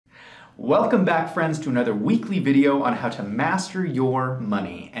Welcome back, friends, to another weekly video on how to master your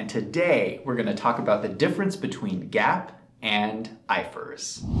money. And today we're going to talk about the difference between GAAP and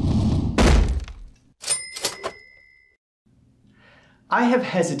IFRS. I have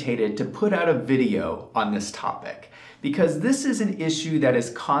hesitated to put out a video on this topic because this is an issue that is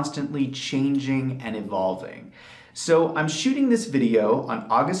constantly changing and evolving. So I'm shooting this video on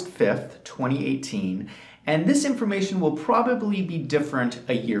August 5th, 2018, and this information will probably be different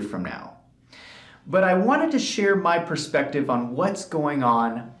a year from now. But I wanted to share my perspective on what's going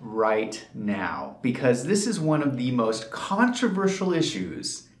on right now, because this is one of the most controversial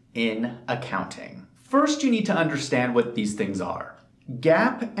issues in accounting. First, you need to understand what these things are.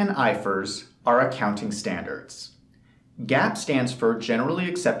 GAAP and IFRS are accounting standards. GAAP stands for Generally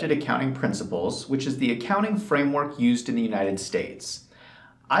Accepted Accounting Principles, which is the accounting framework used in the United States.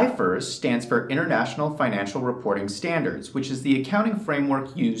 IFRS stands for International Financial Reporting Standards, which is the accounting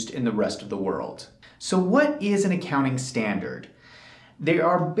framework used in the rest of the world. So what is an accounting standard? They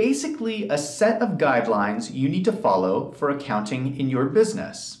are basically a set of guidelines you need to follow for accounting in your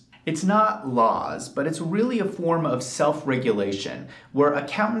business. It's not laws, but it's really a form of self-regulation where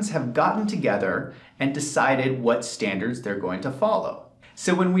accountants have gotten together and decided what standards they're going to follow.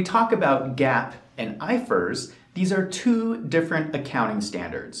 So when we talk about GAAP and IFRS, these are two different accounting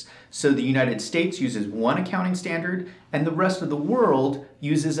standards. So the United States uses one accounting standard and the rest of the world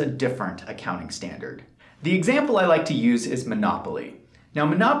uses a different accounting standard. The example I like to use is Monopoly. Now,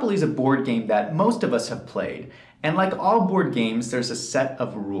 Monopoly is a board game that most of us have played, and like all board games, there's a set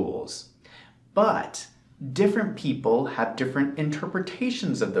of rules. But different people have different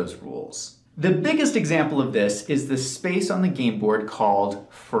interpretations of those rules. The biggest example of this is the space on the game board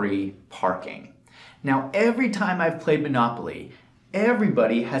called free parking. Now, every time I've played Monopoly,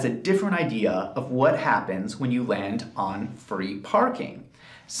 everybody has a different idea of what happens when you land on free parking.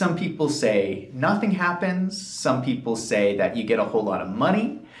 Some people say nothing happens. Some people say that you get a whole lot of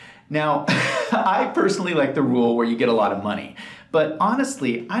money. Now, I personally like the rule where you get a lot of money. But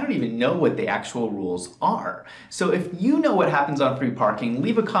honestly, I don't even know what the actual rules are. So if you know what happens on free parking,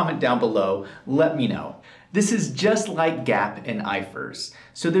 leave a comment down below, let me know. This is just like GAAP and IFRS.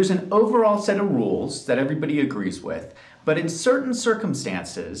 So there's an overall set of rules that everybody agrees with, but in certain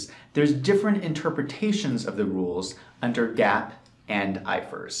circumstances, there's different interpretations of the rules under GAAP and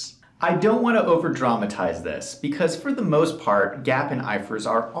IFRS. I don't want to over-dramatize this because for the most part, GAAP and IFRS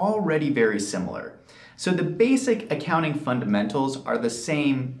are already very similar. So the basic accounting fundamentals are the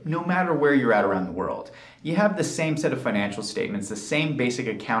same no matter where you're at around the world. You have the same set of financial statements, the same basic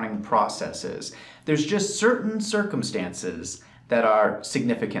accounting processes. There's just certain circumstances that are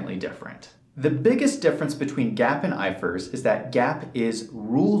significantly different. The biggest difference between GAAP and IFRS is that GAAP is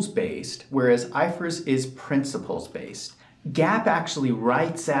rules-based, whereas IFRS is principles-based. GAAP actually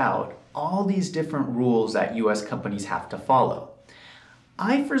writes out all these different rules that US companies have to follow.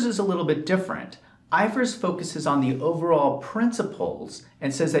 IFRS is a little bit different. IFRS focuses on the overall principles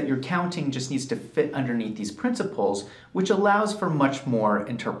and says that your accounting just needs to fit underneath these principles, which allows for much more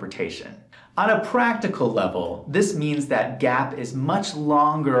interpretation. On a practical level, this means that GAAP is much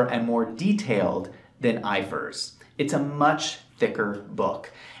longer and more detailed than IFRS. It's a much thicker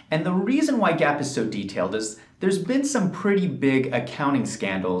book. And the reason why GAAP is so detailed is there's been some pretty big accounting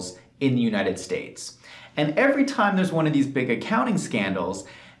scandals in the United States. And every time there's one of these big accounting scandals,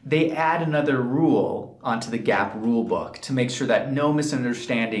 they add another rule onto the GAAP rule book to make sure that no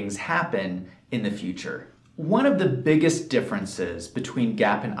misunderstandings happen in the future. One of the biggest differences between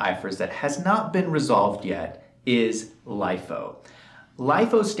GAAP and IFRS that has not been resolved yet is LIFO.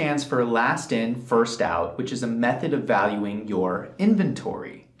 LIFO stands for last in, first out, which is a method of valuing your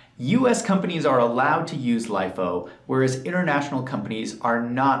inventory. US companies are allowed to use LIFO, whereas international companies are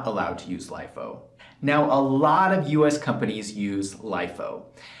not allowed to use LIFO. Now, a lot of US companies use LIFO.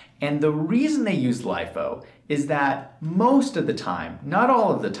 And the reason they use LIFO is that most of the time, not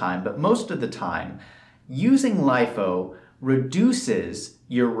all of the time, but most of the time, using LIFO reduces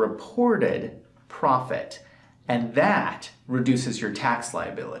your reported profit, and that reduces your tax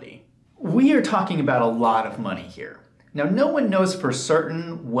liability. We are talking about a lot of money here. Now, no one knows for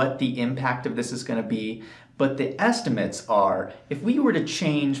certain what the impact of this is going to be, but the estimates are if we were to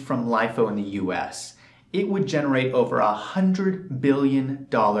change from LIFO in the US, it would generate over $100 billion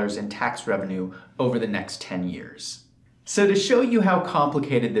in tax revenue over the next 10 years. So to show you how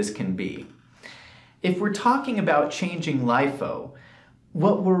complicated this can be, if we're talking about changing LIFO,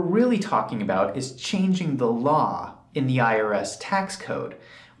 what we're really talking about is changing the law in the IRS tax code,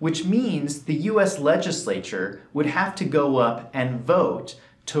 which means the US legislature would have to go up and vote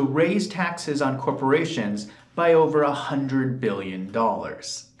to raise taxes on corporations by over $100 billion.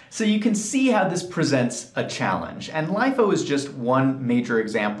 So you can see how this presents a challenge, and LIFO is just one major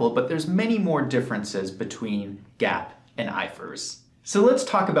example, but there's many more differences between GAAP and IFRS. So let's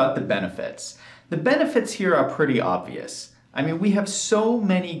talk about the benefits. The benefits here are pretty obvious. I mean, we have so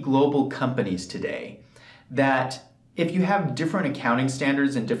many global companies today that if you have different accounting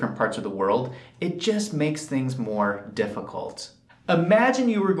standards in different parts of the world, it just makes things more difficult. Imagine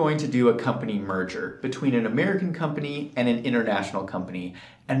you were going to do a company merger between an American company and an international company,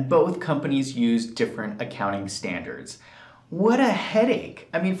 and both companies use different accounting standards. What a headache!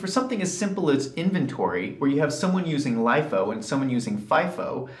 I mean, for something as simple as inventory, where you have someone using LIFO and someone using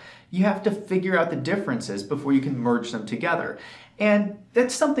FIFO, you have to figure out the differences before you can merge them together. And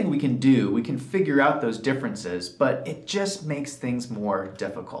that's something we can do. We can figure out those differences, but it just makes things more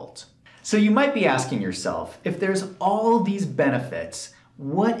difficult. So you might be asking yourself, if there's all these benefits,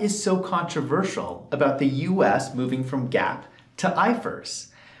 what is so controversial about the US moving from GAAP to IFRS?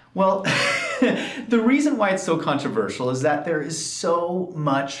 Well, the reason why it's so controversial is that there is so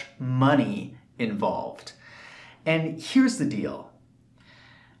much money involved. And here's the deal.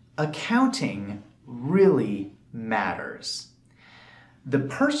 Accounting really matters. The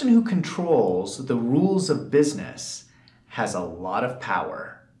person who controls the rules of business has a lot of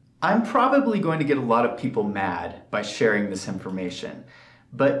power. I'm probably going to get a lot of people mad by sharing this information,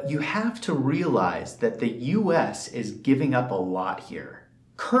 but you have to realize that the US is giving up a lot here.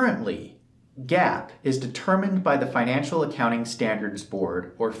 Currently, GAAP is determined by the Financial Accounting Standards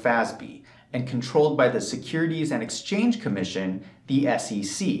Board, or FASB, and controlled by the Securities and Exchange Commission, the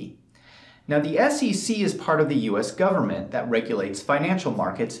SEC. Now, the SEC is part of the US government that regulates financial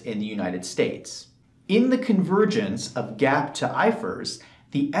markets in the United States. In the convergence of GAAP to IFRS,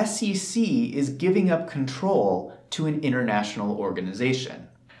 the SEC is giving up control to an international organization.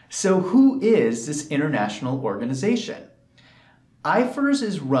 So who is this international organization? IFRS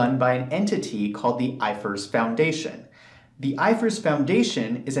is run by an entity called the IFRS Foundation. The IFRS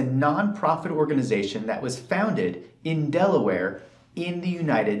Foundation is a nonprofit organization that was founded in Delaware in the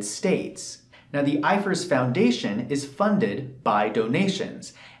United States. Now, the IFRS Foundation is funded by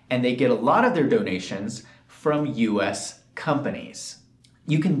donations, and they get a lot of their donations from US companies.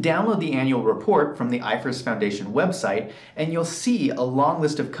 You can download the annual report from the IFRS Foundation website, and you'll see a long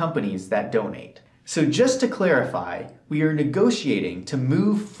list of companies that donate. So just to clarify, we are negotiating to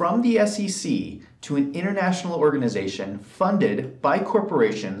move from the SEC to an international organization funded by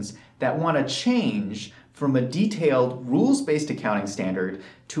corporations that want to change from a detailed rules-based accounting standard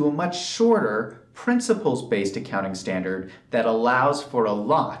to a much shorter principles-based accounting standard that allows for a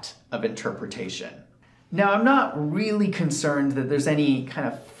lot of interpretation. Now, I'm not really concerned that there's any kind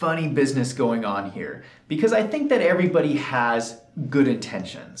of funny business going on here, because I think that everybody has good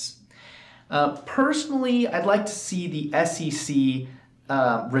intentions. Personally, I'd like to see the SEC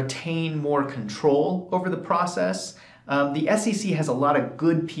retain more control over the process. The SEC has a lot of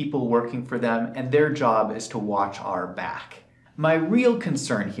good people working for them, and their job is to watch our back. My real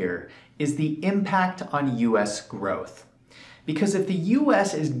concern here is the impact on US growth. Because if the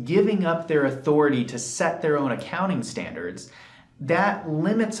US is giving up their authority to set their own accounting standards, that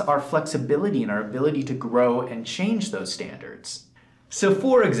limits our flexibility and our ability to grow and change those standards. So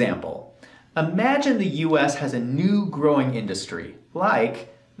for example, imagine the US has a new growing industry,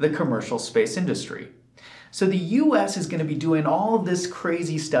 like the commercial space industry. So the US is going to be doing all this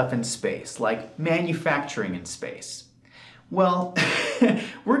crazy stuff in space, like manufacturing in space. Well,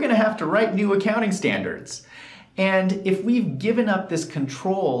 we're going to have to write new accounting standards. And if we've given up this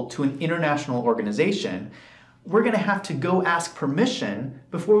control to an international organization, we're going to have to go ask permission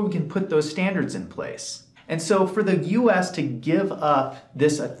before we can put those standards in place. And so for the US to give up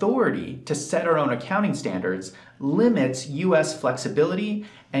this authority to set our own accounting standards limits US flexibility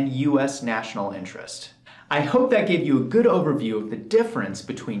and US national interest. I hope that gave you a good overview of the difference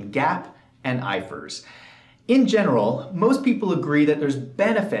between GAAP and IFRS. In general, most people agree that there's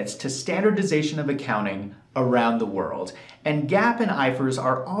benefits to standardization of accounting around the world, and GAAP and IFRS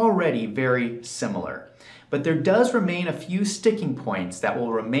are already very similar. But there does remain a few sticking points that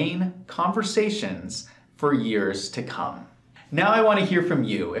will remain conversations for years to come. Now I want to hear from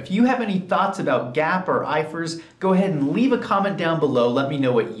you. If you have any thoughts about GAAP or IFRS, go ahead and leave a comment down below. Let me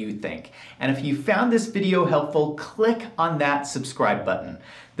know what you think. And if you found this video helpful, click on that subscribe button.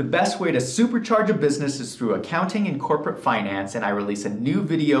 The best way to supercharge a business is through accounting and corporate finance, and I release a new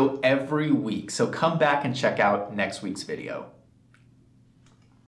video every week. So come back and check out next week's video.